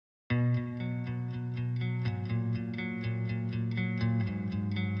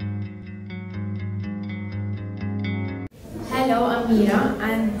Hello, I'm Mira,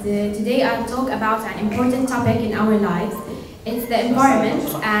 and today I'll talk about an important topic in our lives. It's the environment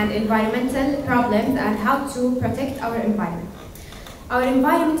and environmental problems and how to protect our environment. Our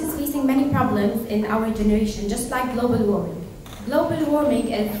environment is facing many problems in our generation, just like global warming. Global warming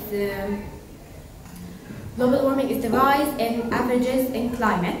is the rise in averages in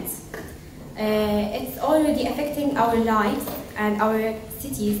climate. It's already affecting our lives and our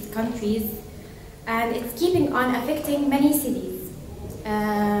cities, countries, and it's keeping on affecting many cities.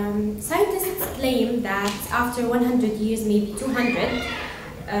 Scientists claim that after 100 years, maybe 200,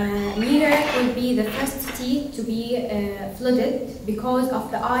 Mira will be the first city to be flooded because of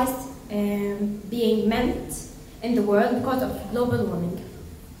the ice being melt in the world because of global warming.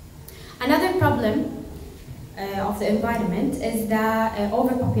 Another problem of the environment is the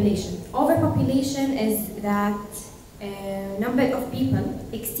overpopulation. Overpopulation is that number of people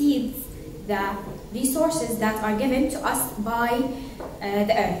exceeds the resources that are given to us by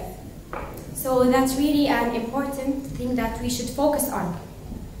the earth. So that's really an important thing that we should focus on.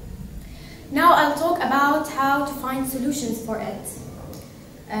 Now I'll talk about how to find solutions for it.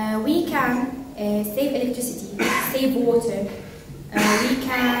 We can save electricity, save water.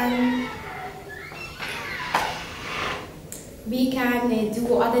 We can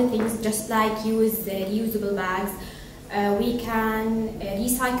do other things just like use reusable bags. We can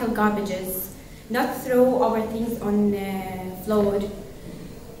recycle garbages, not throw our things on floor.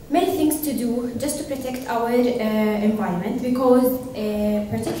 Many things to do just to protect our environment, because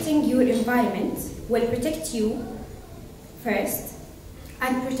protecting your environment will protect you first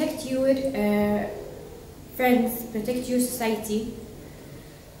and protect your friends, protect your society.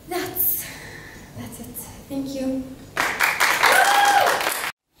 That's it. Thank you.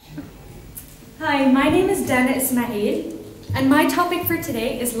 Hi, my name is Ismail, and my topic for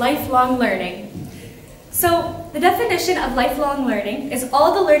today is lifelong learning. So, the definition of lifelong learning is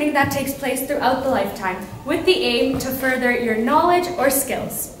all the learning that takes place throughout the lifetime with the aim to further your knowledge or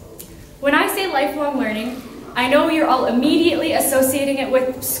skills. When I say lifelong learning, I know you're all immediately associating it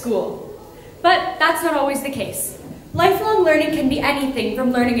with school, but that's not always the case. Lifelong learning can be anything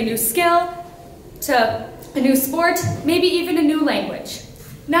from learning a new skill to a new sport, maybe even a new language.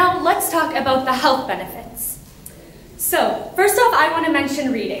 Now, let's talk about the health benefits. So, first off, I want to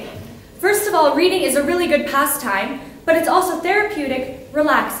mention reading. First of all, reading is a really good pastime, but it's also therapeutic,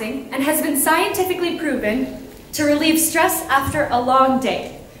 relaxing, and has been scientifically proven to relieve stress after a long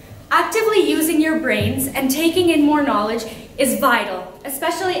day. Actively using your brains and taking in more knowledge is vital,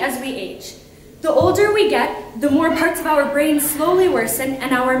 especially as we age. The older we get, the more parts of our brains slowly worsen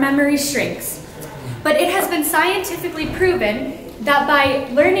and our memory shrinks. But it has been scientifically proven that by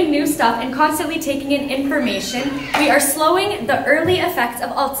learning new stuff and constantly taking in information, we are slowing the early effects of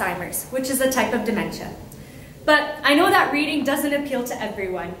Alzheimer's, which is a type of dementia. But I know that reading doesn't appeal to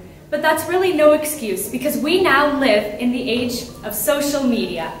everyone, but that's really no excuse, because we now live in the age of social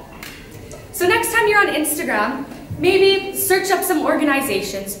media. So next time you're on Instagram, maybe search up some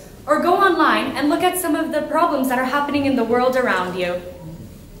organizations or go online and look at some of the problems that are happening in the world around you.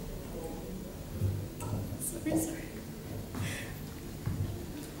 Sorry.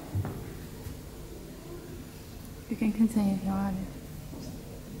 You can continue if you want.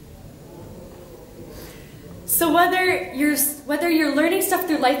 So whether you're learning stuff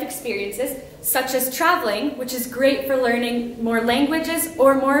through life experiences, such as traveling, which is great for learning more languages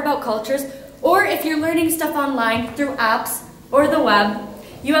or more about cultures, or if you're learning stuff online through apps or the web,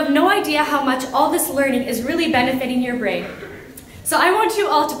 you have no idea how much all this learning is really benefiting your brain. So I want you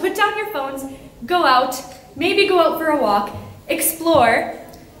all to put down your phones, go out, maybe go out for a walk, explore,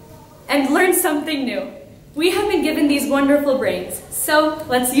 and learn something new. We have been given these wonderful brains, so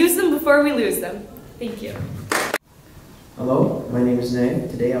let's use them before we lose them. Thank you. Hello, my name is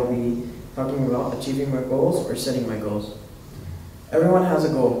Naif. Today I'll be talking about achieving my goals or setting my goals. Everyone has a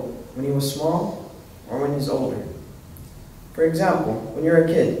goal, when he was small or when he's older. For example, when you're a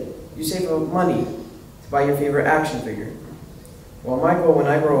kid, you save up money to buy your favorite action figure. Well, my goal when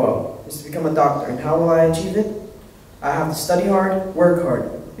I grow up is to become a doctor, and how will I achieve it? I have to study hard, work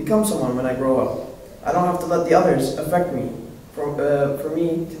hard, become someone when I grow up. I don't have to let the others affect me for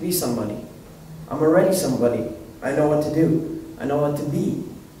me to be somebody. I'm already somebody. I know what to do. I know what to be.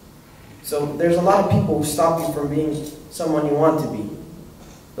 So there's a lot of people who stop you from being someone you want to be.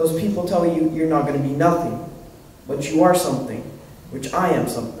 Those people tell you you're not going to be nothing, but you are something, which I am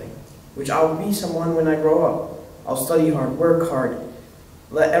something, which I will be someone when I grow up. I'll study hard, work hard,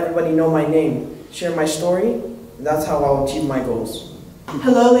 let everybody know my name, share my story, and that's how I'll achieve my goals.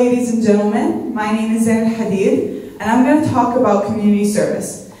 Hello ladies and gentlemen, my name is Zain Hadid, and I'm going to talk about community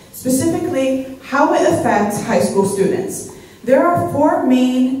service, specifically how it affects high school students. There are 4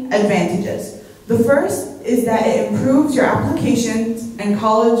 main advantages. The first is that it improves your applications and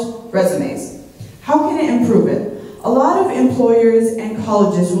college resumes. How can it improve it? A lot of employers and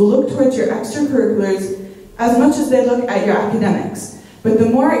colleges will look towards your extracurriculars as much as they look at your academics. But the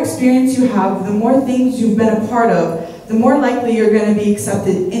more experience you have, the more things you've been a part of, the more likely you're going to be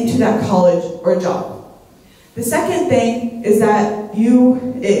accepted into that college or job. The second thing is that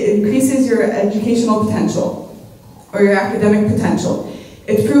it increases your educational potential or your academic potential.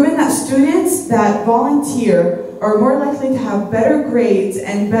 It's proven that students that volunteer are more likely to have better grades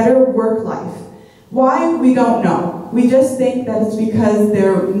and better work life. Why? We don't know. We just think that it's because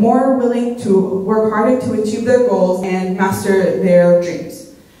they're more willing to work harder to achieve their goals and master their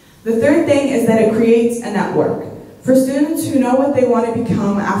dreams. The third thing is that it creates a network. For students who know what they want to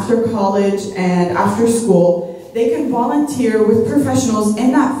become after college and after school, they can volunteer with professionals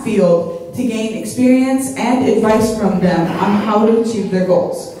in that field to gain experience and advice from them on how to achieve their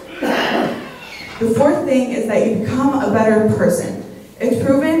goals. The fourth thing is that you become a better person. It's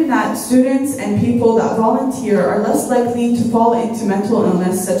proven that students and people that volunteer are less likely to fall into mental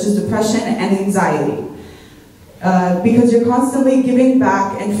illness such as depression and anxiety because you're constantly giving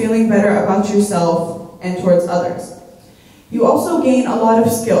back and feeling better about yourself and towards others. You also gain a lot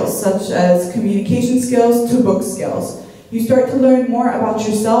of skills such as communication skills to book skills. You start to learn more about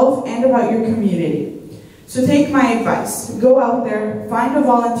yourself and about your community. So take my advice, go out there, find a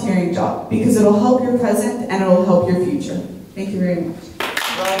volunteering job because it'll help your present and it'll help your future. Thank you very much.